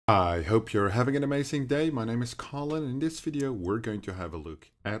I hope you're having an amazing day. My name is Colin, and in this video we're going to have a look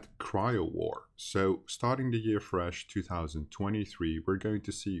at Cryowar. So starting the year fresh 2023, we're going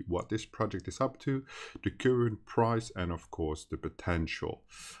to see what this project is up to, the current price, and of course the potential.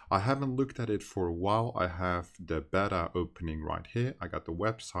 I haven't looked at it for a while. I have the beta opening right here. I got the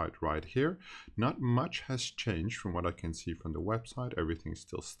website right here. Not much has changed from what I can see from the website. Everything's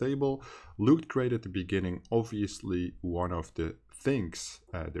still stable. Looked great at the beginning. Obviously one of the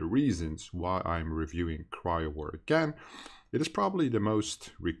the reasons why I'm reviewing Cryowar again. It is probably the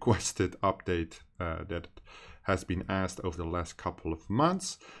most requested update that has been asked over the last couple of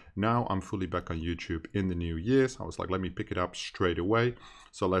months. Now I'm fully back on YouTube in the new year, so I was like, let me pick it up straight away.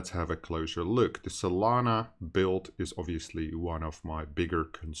 So let's have a closer look. The Solana build is obviously one of my bigger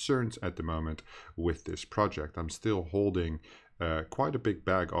concerns at the moment with this project. I'm still holding quite a big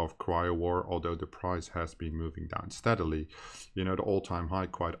bag of Cryowar, although the price has been moving down steadily. You know, the all-time high,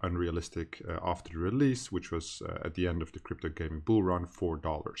 quite unrealistic after the release, which was at the end of the crypto gaming bull run,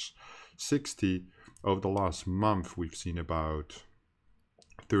 $4.60. Over the last month, we've seen about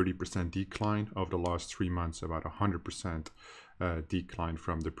 30% decline. Over the last 3 months, about 100% decline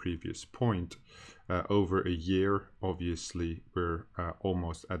from the previous point. Over a year, obviously, we're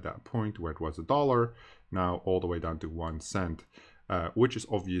almost at that point where it was $1, now all the way down to 1 cent, which is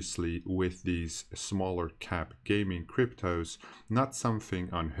obviously, with these smaller cap gaming cryptos, not something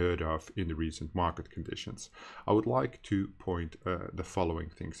unheard of in the recent market conditions. I would like to point the following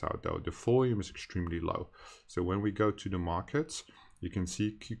things out though. The volume is extremely low. So when we go to the markets, you can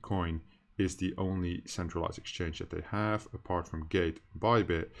see KuCoin is the only centralized exchange that they have, apart from Gate and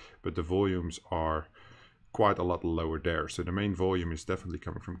Bybit, but the volumes are quite a lot lower there. So the main volume is definitely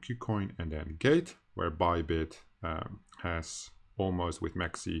coming from KuCoin and then Gate, where Bybit has almost, with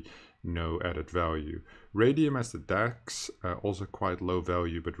Maxi, no added value. Radium as the DAX, also quite low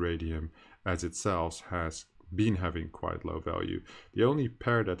value, but Radium as itself has been having quite low value. The only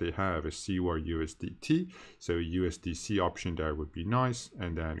pair that they have is cwar USDT, so USDC option there would be nice,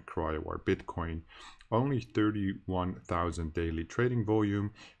 and then Cryowar Bitcoin. Only 31,000 daily trading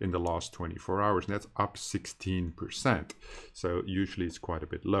volume in the last 24 hours, and that's up 16%. So usually it's quite a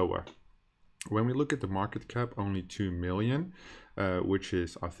bit lower. When we look at the market cap, only 2 million, which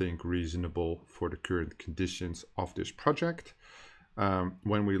is, I think, reasonable for the current conditions of this project.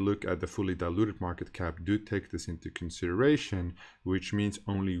 When we look at the fully diluted market cap, do take this into consideration, which means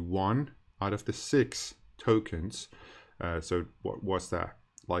only 1 out of the 6 tokens. So what was that?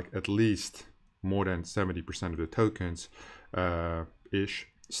 Like at least more than 70% of the tokens ish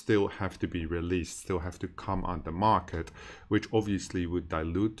still have to be released, still have to come on the market, which obviously would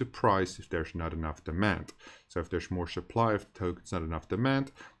dilute the price if there's not enough demand. So if there's more supply of the tokens, not enough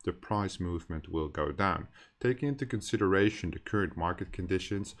demand, the price movement will go down. Taking into consideration the current market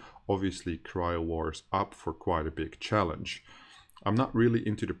conditions, obviously Cryowar is up for quite a big challenge. I'm not really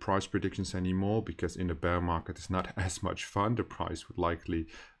into the price predictions anymore, because in the bear market it's not as much fun. The price would likely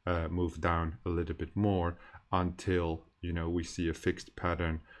move down a little bit more until, you know, we see a fixed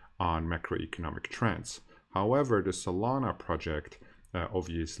pattern on macroeconomic trends. However, the Solana project,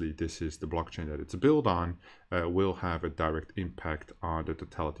 obviously this is the blockchain that it's built on, will have a direct impact on the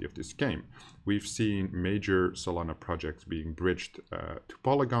totality of this game. We've seen major Solana projects being bridged to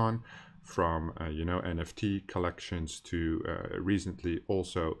Polygon, from you know, NFT collections to recently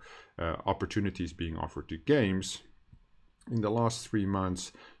also opportunities being offered to games. In the last 3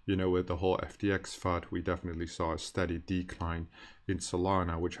 months, you know, with the whole FTX FUD, we definitely saw a steady decline in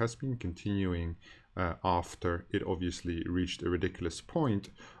Solana, which has been continuing after it obviously reached a ridiculous point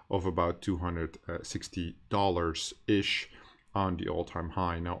of about $260-ish on the all-time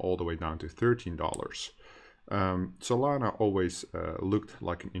high, now all the way down to $13. Solana always looked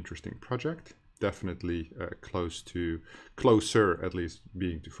like an interesting project. Definitely closer at least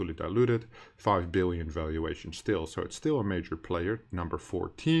being to fully diluted. 5 billion valuation still, so it's still a major player, number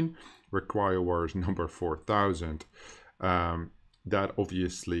 14, where Cryowar is number 4,000. That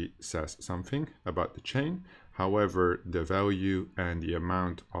obviously says something about the chain. However, the value and the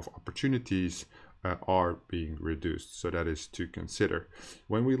amount of opportunities are being reduced, so that is to consider.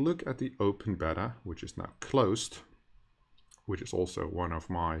 When we look at the open beta, which is now closed, which is also one of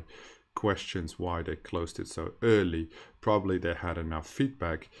my questions why they closed it so early. Probably they had enough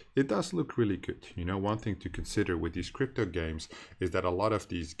feedback. It does look really good. You know, one thing to consider with these crypto games is that a lot of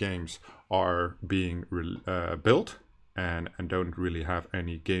these games are being built and don't really have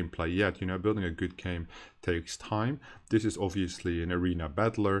any gameplay yet. You know, building a good game takes time. This is obviously an arena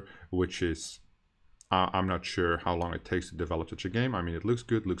battler, which is I'm not sure how long it takes to develop such a game. I mean, it looks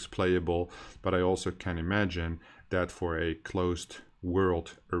good, looks playable, but I also can imagine that for a closed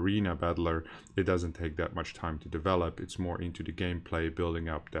world arena battler, it doesn't take that much time to develop. It's more into the gameplay, building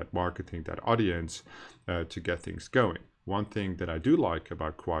up that marketing, that audience to get things going. One thing that I do like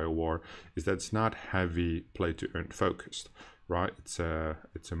about Cryowar is that it's not heavy play to earn focused, right? It's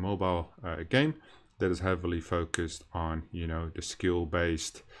a mobile game that is heavily focused on, you know, the skill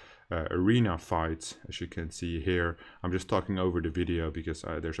based arena fights. As you can see here, I'm just talking over the video because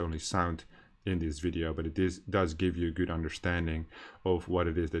there's only sound in this video, but it does give you a good understanding of what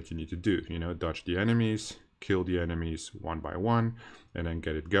it is that you need to do. You know, dodge the enemies, kill the enemies one by one, and then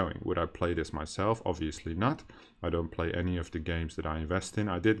get it going. Would I play this myself? Obviously not. I don't play any of the games that I invest in.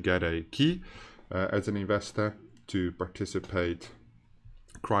 I did get a key as an investor to participate.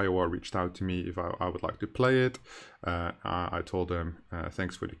 Cryowar reached out to me if I would like to play it. I told them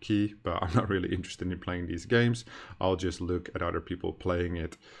thanks for the key, but I'm not really interested in playing these games. I'll just look at other people playing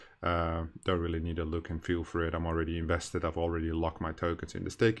it. Don't really need a look and feel for it. I'm already invested. I've already locked my tokens in the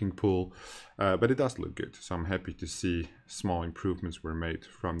staking pool, but it does look good. So I'm happy to see small improvements were made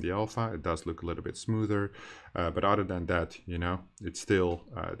from the alpha. It does look a little bit smoother, but other than that, you know, it's still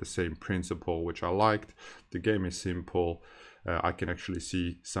the same principle, which I liked. The game is simple. I can actually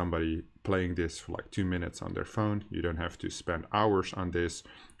see somebody playing this for like 2 minutes on their phone. You don't have to spend hours on this,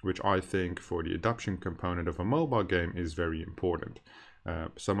 which I think for the adoption component of a mobile game is very important.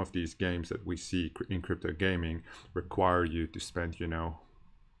 Some of these games that we see in crypto gaming require you to spend, you know,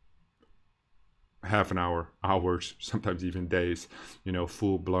 half an hour, hours, sometimes even days, you know,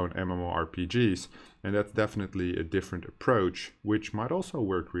 full-blown MMORPGs, and that's definitely a different approach, which might also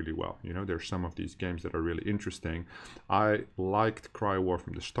work really well. You know, there's some of these games that are really interesting. I liked Cryowar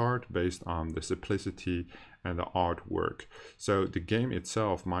from the start based on the simplicity and the artwork. So the game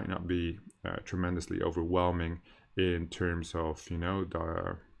itself might not be tremendously overwhelming in terms of, you know,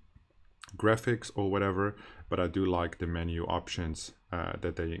 the graphics or whatever, but I do like the menu options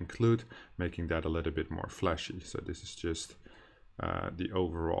that they include, making that a little bit more flashy. So this is just the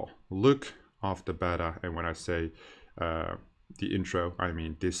overall look of the beta, and when I say the intro, I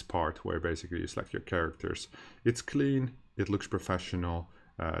mean this part where basically you select your characters. It's clean, it looks professional,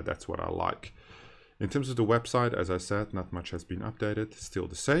 that's what I like. In terms of the website, as I said, not much has been updated, still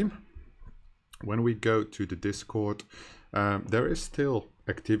the same. When we go to the Discord, there is still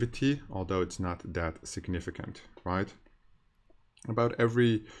activity, although it's not that significant, right? About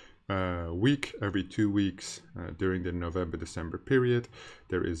every week, every 2 weeks during the November-December period,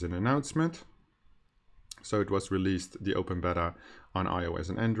 there is an announcement. So it was released, the open beta, on iOS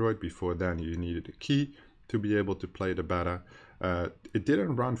and Android. Before then, you needed a key to be able to play the beta. It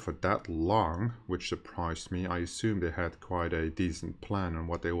didn't run for that long, which surprised me. I assumed they had quite a decent plan on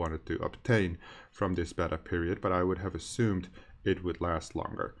what they wanted to obtain from this beta period, but I would have assumed it would last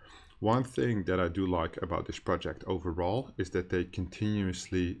longer. One thing that I do like about this project overall is that they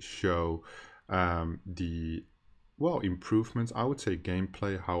continuously show the, well, improvements, I would say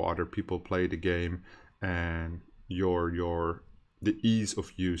gameplay, how other people play the game, and the ease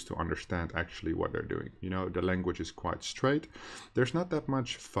of use to understand actually what they're doing. You know, the language is quite straight. There's not that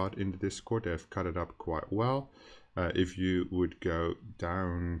much FUD in the Discord. They've cut it up quite well. If you would go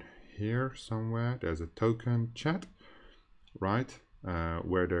down here somewhere, there's a token chat, right?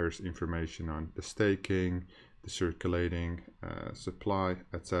 Where there's information on the staking, the circulating supply,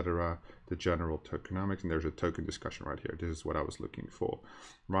 etc., the general tokenomics, and there's a token discussion right here. This is what I was looking for,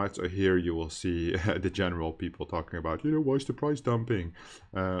 right? So here you will see the general people talking about, you know, why is the price dumping?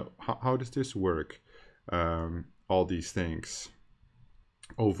 How does this work? All these things.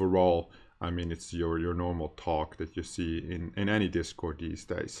 Overall, I mean, it's your normal talk that you see in any Discord these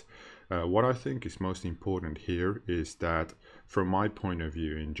days. What I think is most important here is that, from my point of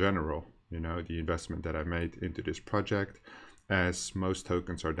view in general, you know, the investment that I made into this project, as most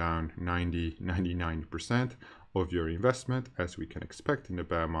tokens are down 99% of your investment, as we can expect in the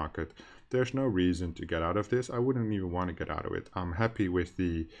bear market, there's no reason to get out of this. I wouldn't even want to get out of it. I'm happy with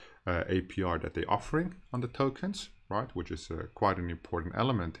the APR that they're offering on the tokens, right, which is quite an important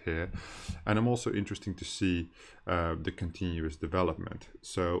element here. And I'm also interested to see the continuous development.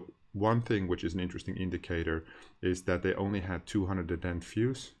 So one thing which is an interesting indicator is that they only had 210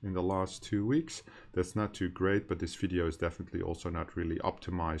 views in the last 2 weeks. That's not too great, but this video is definitely also not really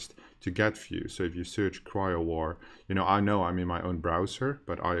optimized to get views. So if you search Cryowar, you know I'm in my own browser,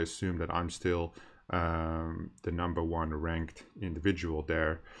 but I assume that I'm still the #1 ranked individual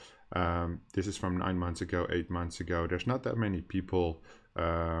there. This is from 9 months ago, 8 months ago. There's not that many people.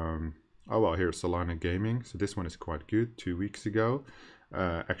 Oh well, here's Solana Gaming. So this one is quite good. 2 weeks ago,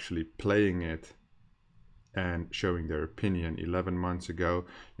 actually playing it and showing their opinion 11 months ago.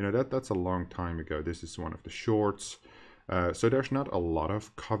 You know, that's a long time ago. This is one of the shorts. So there's not a lot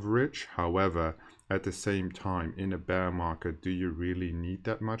of coverage. However, at the same time, in a bear market, do you really need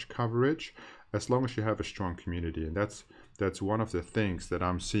that much coverage? As long as you have a strong community, and that's one of the things that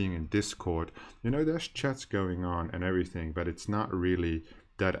I'm seeing in Discord. You know, there's chats going on and everything, but it's not really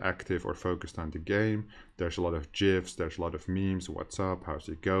that active or focused on the game. There's a lot of GIFs, there's a lot of memes. What's up? How's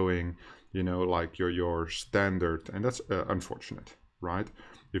it going? You know, like your standard, and that's unfortunate, right?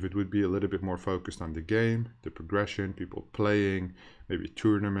 If it would be a little bit more focused on the game, the progression, people playing, maybe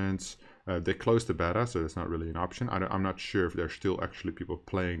tournaments. They closed the beta, so that's not really an option. I'm not sure if there's still actually people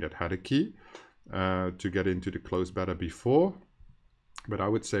playing that had a key to get into the closed beta before. But I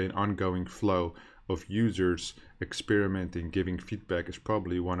would say an ongoing flow of users experimenting, giving feedback is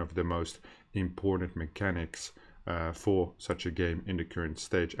probably one of the most important mechanics for such a game in the current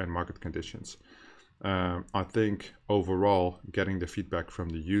stage and market conditions. I think overall getting the feedback from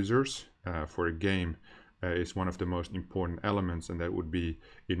the users for a game is one of the most important elements, and that would be,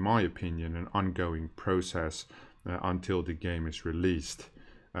 in my opinion, an ongoing process until the game is released.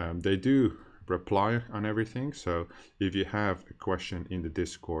 They do reply on everything, so if you have a question in the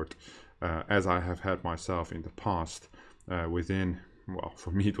Discord, as I have had myself in the past, within, well, for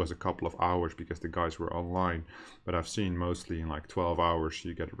me it was a couple of hours because the guys were online, but I've seen mostly in like 12 hours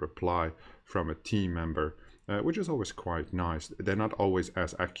you get a reply from a team member, which is always quite nice. They're not always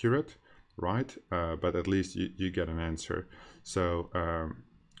as accurate, right? But at least you get an answer. So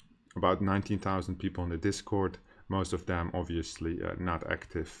about 19,000 people in the Discord, most of them obviously not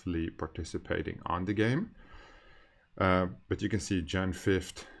actively participating on the game. But you can see Jan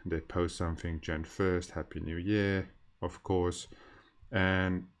 5th, they post something, Jan 1st, Happy New Year, of course.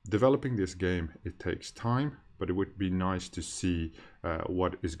 And developing this game, it takes time, but it would be nice to see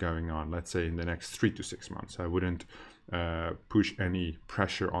what is going on, let's say in the next 3 to 6 months. I wouldn't push any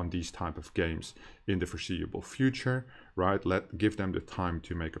pressure on these type of games in the foreseeable future, right? Give them the time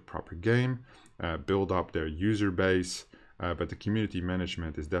to make a proper game, build up their user base, but the community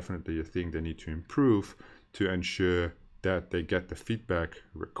management is definitely a thing they need to improve to ensure that they get the feedback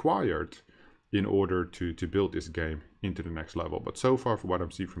required in order to build this game into the next level. But so far, for what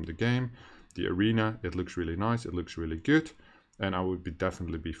I'm seeing from the game, the arena, it looks really nice, it looks really good, and I would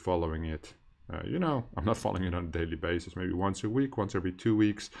definitely be following it. You know, I'm not following it on a daily basis, maybe once a week, once every 2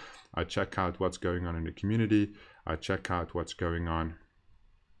 weeks. I check out what's going on in the community. I check out what's going on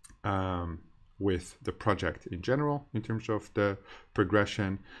with the project in general in terms of the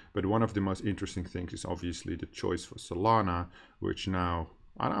progression. But one of the most interesting things is obviously the choice for Solana, which now,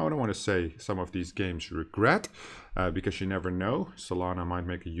 I don't want to say some of these games regret, because you never know. Solana might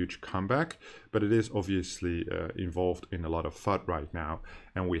make a huge comeback, but it is obviously involved in a lot of FUD right now,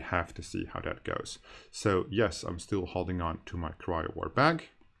 and we have to see how that goes. So yes, I'm still holding on to my Cryowar bag.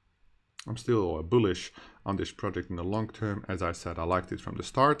 I'm still bullish on this project in the long term. As I said, I liked it from the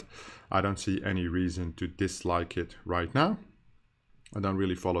start. I don't see any reason to dislike it right now. I don't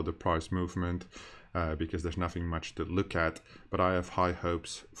really follow the price movement because there's nothing much to look at, but I have high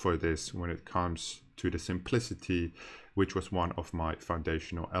hopes for this when it comes to the simplicity, which was one of my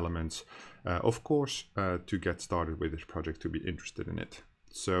foundational elements, of course, to get started with this project, to be interested in it.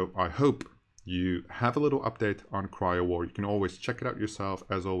 So I hope you have a little update on Cryowar. You can always check it out yourself.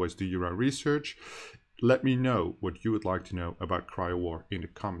 As always, do your own research. Let me know what you would like to know about Cryowar in the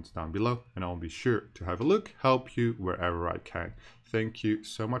comments down below, and I'll be sure to have a look, help you wherever I can. Thank you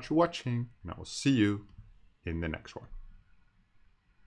so much for watching, and I will see you in the next one.